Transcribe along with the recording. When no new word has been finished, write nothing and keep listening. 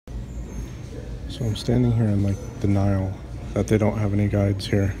So I'm standing here in like denial that they don't have any guides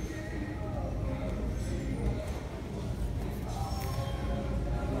here.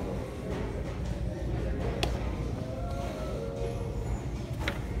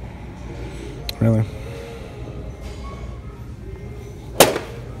 Really?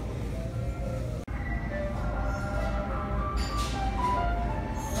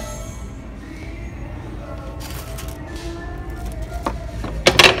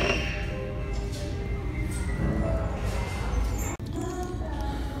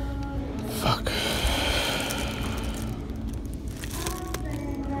 Fuck.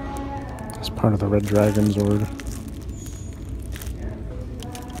 It's part of the Red Dragon's Zord.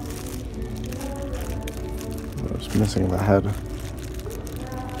 I was missing the head.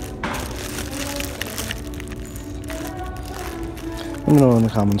 Let me know in the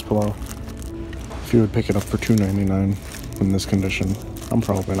comments below if you would pick it up for $2.99 in this condition. I'm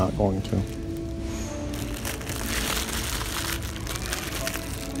probably not going to.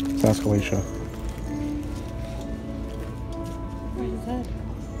 Let's ask Alicia. Where's his head?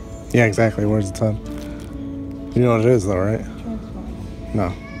 Yeah, exactly. Where's its head? You know what it is, though, right? Transform.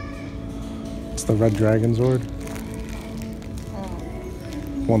 No. It's the Red Dragon Zord.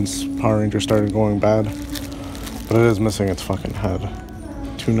 Oh. Once Power Ranger started going bad. But it is missing its fucking head.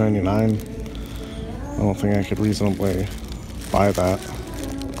 $2.99. I don't think I could reasonably buy that.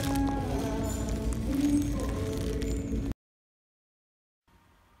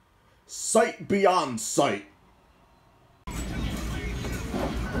 Sight beyond sight.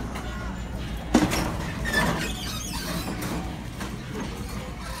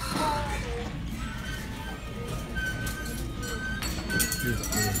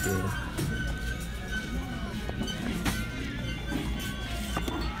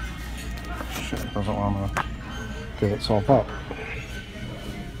 Shit, doesn't want to give itself up.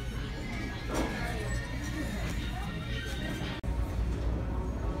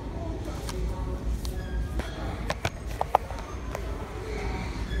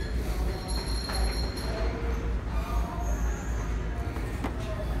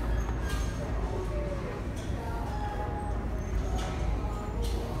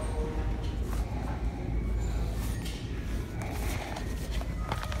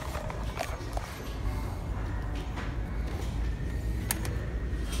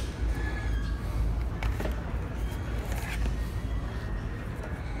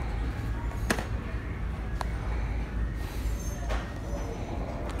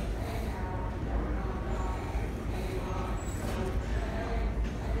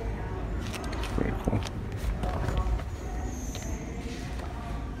 Pretty cool.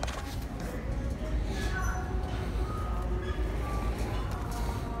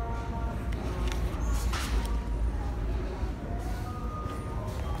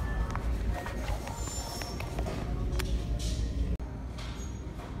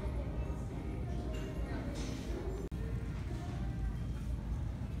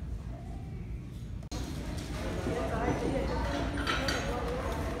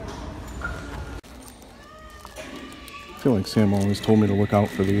 I feel like Sam always told me to look out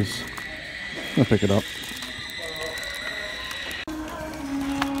for these. I'm gonna pick it up.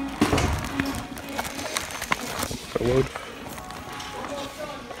 Reload.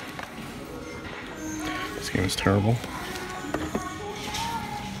 This game is terrible.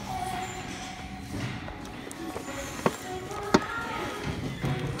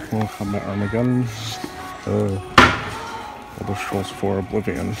 Well, Combat Armageddon. Elder Scrolls 4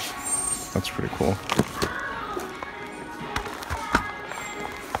 Oblivion. That's pretty cool.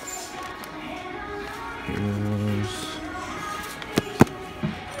 Here's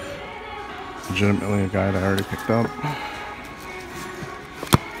legitimately a guide I already picked up.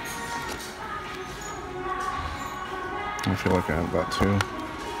 I feel like I have that too.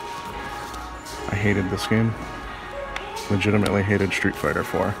 I hated this game. Legitimately hated Street Fighter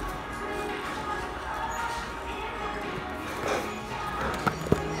 4.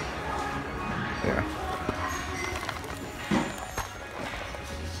 Yeah.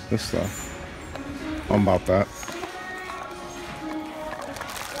 This stuff. I'm about that.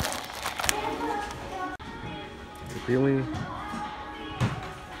 Really?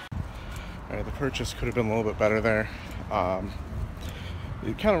 Alright, the purchase could have been a little bit better there.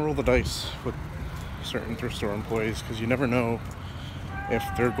 You kind of roll the dice with certain thrift store employees because you never know if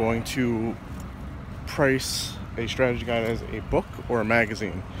they're going to price a strategy guide as a book or a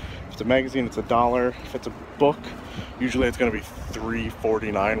magazine. If it's a magazine, it's $1. If it's a book, usually it's going to be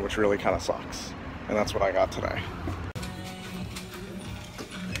 $3.49, which really kind of sucks. And that's what I got today.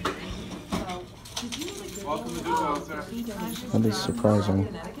 Welcome to Goodwill, sir. That is surprising.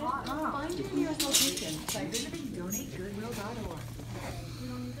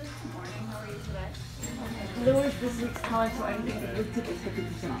 lowers this week's color, so anything that your tickets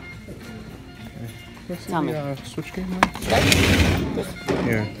 50% off. Tell me. Switch game now?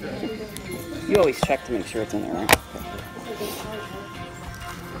 Yeah. You always check to make sure it's in there, right?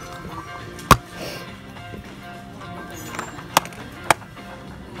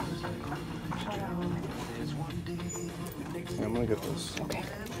 Yeah, I'm gonna get this. Okay.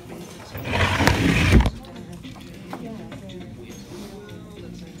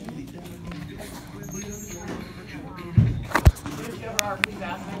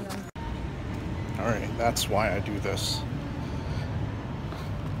 Alright, that's why I do this.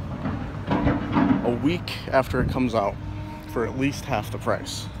 A week after it comes out, for at least half the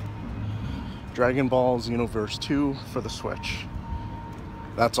price. Dragon Ball Xenoverse 2 for the Switch.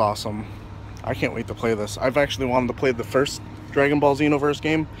 That's awesome. I can't wait to play this. I've actually wanted to play the first Dragon Ball Xenoverse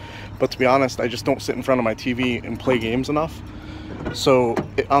game, but to be honest, I just don't sit in front of my TV and play games enough. So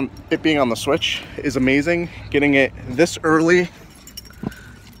it being on the Switch is amazing. Getting it this early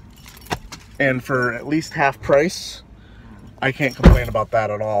and for at least half price, I can't complain about that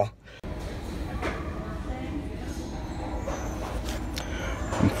at all.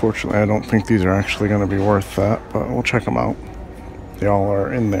 Unfortunately, I don't think these are actually going to be worth that, but we'll check them out. They all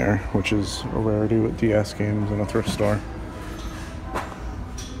are in there, which is a rarity with DS games in a thrift store.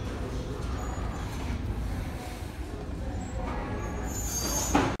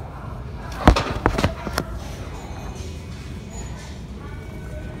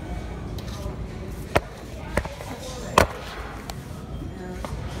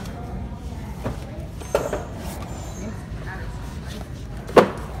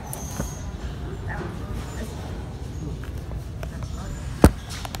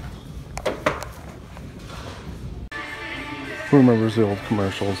 Who remembers the old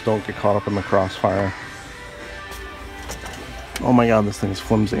commercials? Don't get caught up in the crossfire. Oh my god, this thing is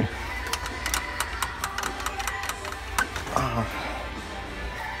flimsy. I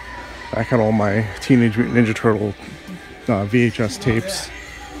got all my Teenage Mutant Ninja Turtle VHS tapes,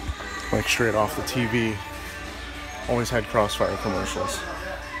 like straight off the TV. Always had crossfire commercials.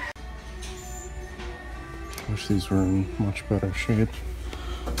 Wish these were in much better shape.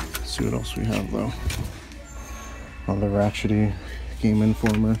 Let's see what else we have though. Another ratchety Game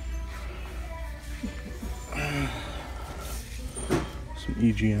Informer. Some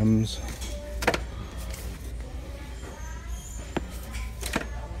EGMs.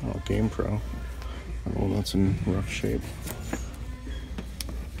 Oh, Game Pro. Oh, that's in rough shape.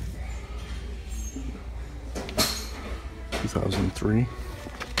 Two 2003.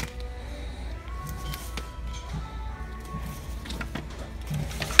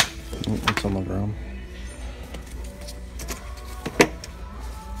 Oh, it's on the ground.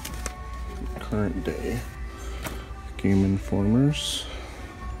 Current day Game Informers,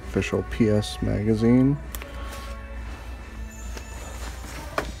 official PS magazine,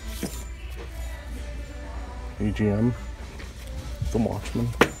 EGM, The Watchman,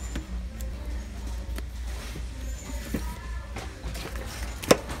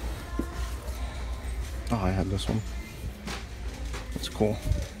 oh, I had this one. That's cool.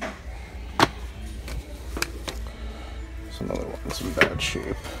 There's another one that's in bad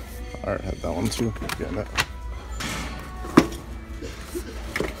shape. I already had that one too. Getting it.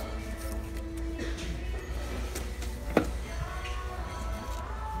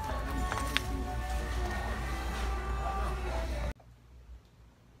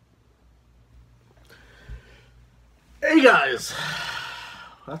 Hey guys!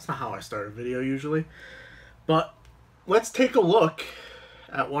 That's not how I start a video usually. But let's take a look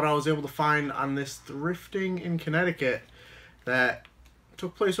at what I was able to find on this thrifting in Connecticut that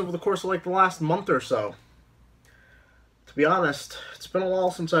took place over the course of like the last month or so. To be honest, it's been a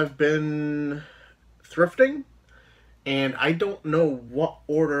while since I've been thrifting, and I don't know what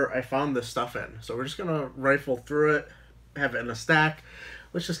order I found this stuff in. So we're just gonna rifle through it, have it in a stack.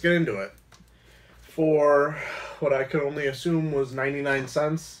 Let's just get into it. For what I could only assume was 99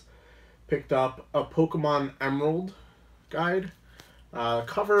 cents, picked up a Pokemon Emerald guide.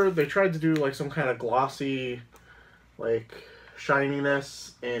 Cover, they tried to do like some kind of glossy, like,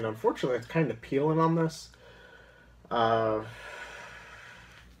 shininess, and unfortunately it's kind of peeling on this. Not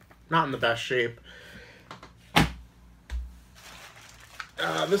in the best shape.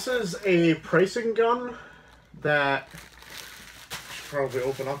 This is a pricing gun that I should probably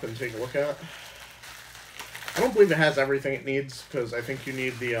open up and take a look at. I don't believe it has everything it needs, because I think you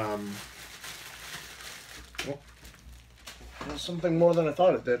need the, well, something more than I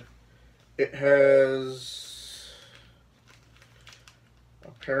thought it did. It has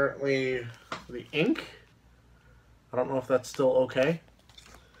apparently the ink. I don't know if that's still okay,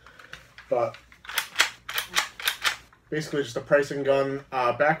 but basically just a pricing gun.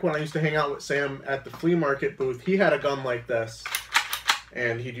 Back when I used to hang out with Sam at the flea market booth, he had a gun like this,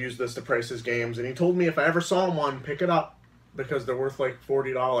 and he'd use this to price his games, and he told me if I ever saw one, pick it up, because they're worth like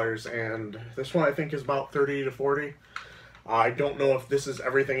 $40, and this one I think is about $30 to $40. I don't know if this is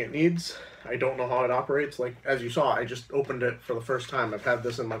everything it needs. I don't know how it operates. Like, as you saw, I just opened it for the first time. I've had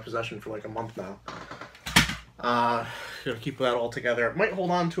this in my possession for like a month now. Gonna keep that all together. Might hold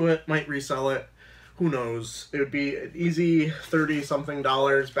on to it, might resell it. Who knows? It would be an easy $30-something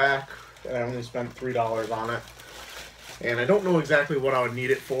back, and I only spent $3 on it. And I don't know exactly what I would need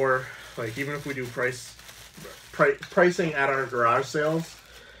it for. Like, even if we do pricing at our garage sales,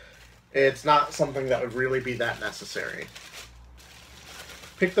 it's not something that would really be that necessary.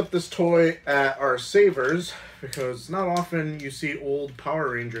 Picked up this toy at our Savers because not often you see old Power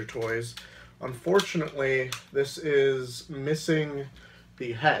Ranger toys. Unfortunately, this is missing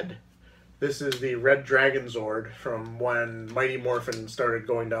the head. This is the Red Dragon Zord from when Mighty Morphin started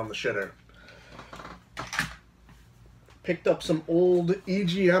going down the shitter. Picked up some old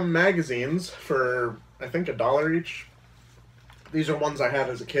EGM magazines for, I think, $1 each. These are ones I had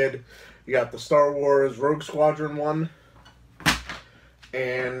as a kid. You got the Star Wars Rogue Squadron one,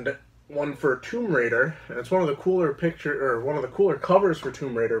 and one for Tomb Raider, and it's one of the cooler covers for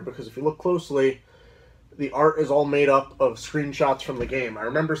Tomb Raider, because if you look closely, the art is all made up of screenshots from the game. I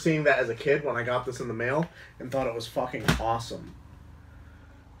remember seeing that as a kid when I got this in the mail and thought it was fucking awesome.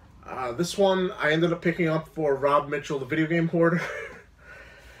 This one I ended up picking up for Rob Mitchell, the video game hoarder.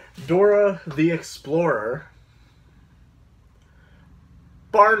 Dora the Explorer.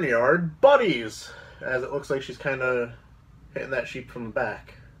 Barnyard Buddies, as it looks like she's kind of hitting that sheep from the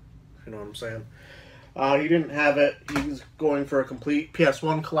back, if you know what I'm saying. He didn't have it. He's going for a complete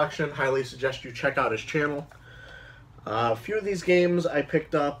PS1 collection. Highly suggest you check out his channel. A few of these games I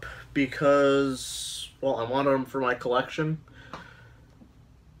picked up because, well, I wanted them for my collection.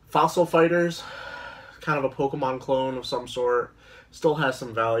 Fossil Fighters, kind of a Pokemon clone of some sort. Still has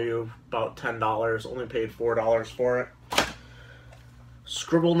some value, about $10. Only paid $4 for it.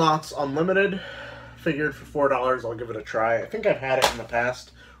 Scribblenauts Unlimited, figured for $4 I'll give it a try. I think I've had it in the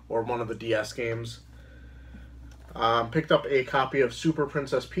past, or one of the DS games. Picked up a copy of Super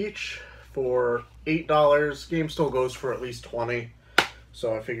Princess Peach for $8. Game still goes for at least $20,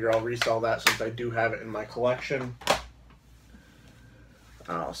 so I figure I'll resell that since I do have it in my collection.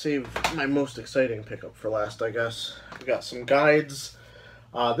 I'll save my most exciting pickup for last, I guess. We got some guides.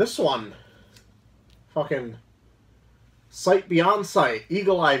 This one, fucking Sight Beyond Sight,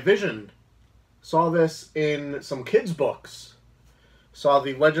 Eagle Eye Vision. Saw this in some kids' books. Saw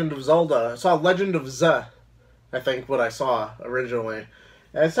the Legend of Zelda. Saw Legend of Z, I think, what I saw originally.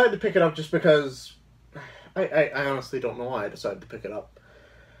 And I decided to pick it up just because I honestly don't know why I decided to pick it up.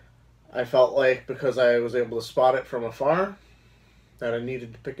 I felt like because I was able to spot it from afar, that I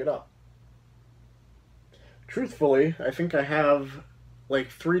needed to pick it up. Truthfully, I think I have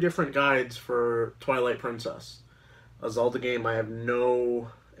like 3 different guides for Twilight Princess, a Zelda game I have no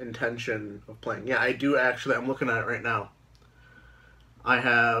intention of playing. Yeah, I do actually. I'm looking at it right now. I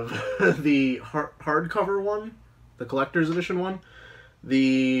have the hardcover one, the collector's edition one,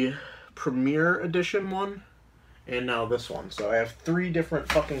 the premiere edition one, and now this one. So I have 3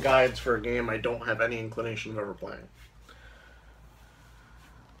 different fucking guides for a game I don't have any inclination of ever playing.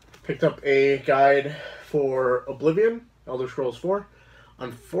 Picked up a guide for Oblivion, Elder Scrolls 4.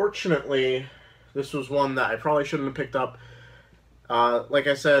 Unfortunately, this was one that I probably shouldn't have picked up. Like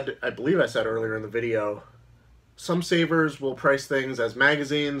I said, I believe I said earlier in the video, some savers will price things as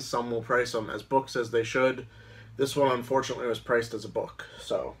magazines, some will price them as books, as they should. This one, unfortunately, was priced as a book.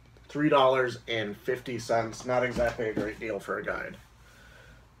 So, $3.50, not exactly a great deal for a guide.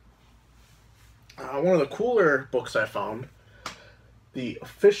 One of the cooler books I found, the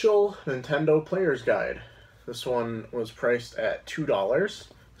official Nintendo Player's Guide. This one was priced at $2,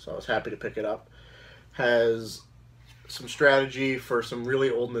 so I was happy to pick it up. Has some strategy for some really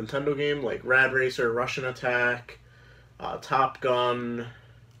old Nintendo games like Rad Racer, Russian Attack, Top Gun.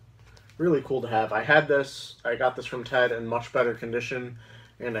 Really cool to have. I got this from Ted in much better condition,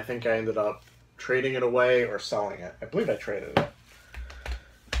 and I think I ended up trading it away or selling it. I believe I traded it.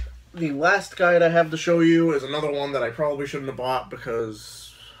 The last guide I have to show you is another one that I probably shouldn't have bought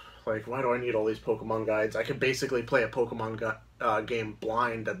because, like, why do I need all these Pokemon guides? I could basically play a Pokemon game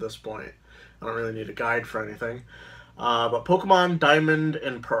blind at this point. I don't really need a guide for anything. But Pokemon Diamond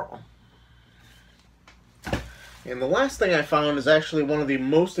and Pearl. And the last thing I found is actually one of the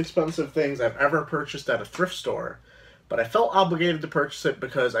most expensive things I've ever purchased at a thrift store. But I felt obligated to purchase it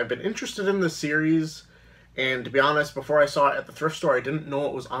because I've been interested in this series, And to be honest, before I saw it at the thrift store, I didn't know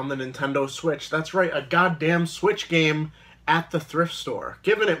it was on the Nintendo Switch. That's right, a goddamn Switch game at the thrift store.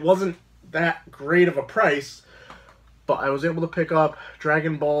 Given it wasn't that great of a price, but I was able to pick up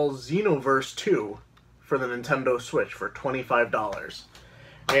Dragon Ball Xenoverse 2 for the Nintendo Switch for $25.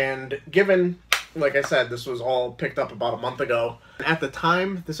 And given, like I said, this was all picked up about a month ago. At the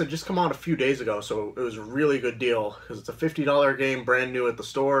time, this had just come out a few days ago, so it was a really good deal because it's a $50 game, brand new at the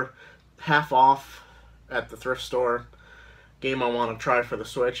store, half off at the thrift store. Game I want to try for the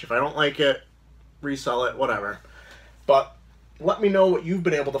Switch. If I don't like it, resell it, whatever. But let me know what you've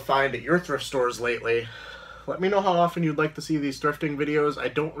been able to find at your thrift stores lately. Let me know how often you'd like to see these thrifting videos. I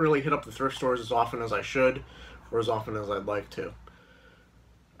don't really hit up the thrift stores as often as I should, or as often as I'd like to.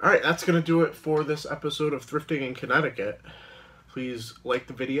 Alright, that's going to do it for this episode of Thrifting in Connecticut. Please like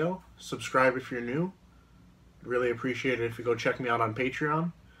the video, subscribe if you're new. I'd really appreciate it if you go check me out on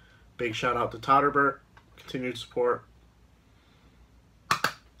Patreon. Big shout out to Totterbert. Continued support.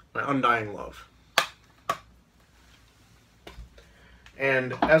 My undying love.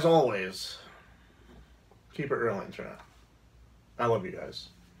 And as always, keep it real, Internet. I love you guys.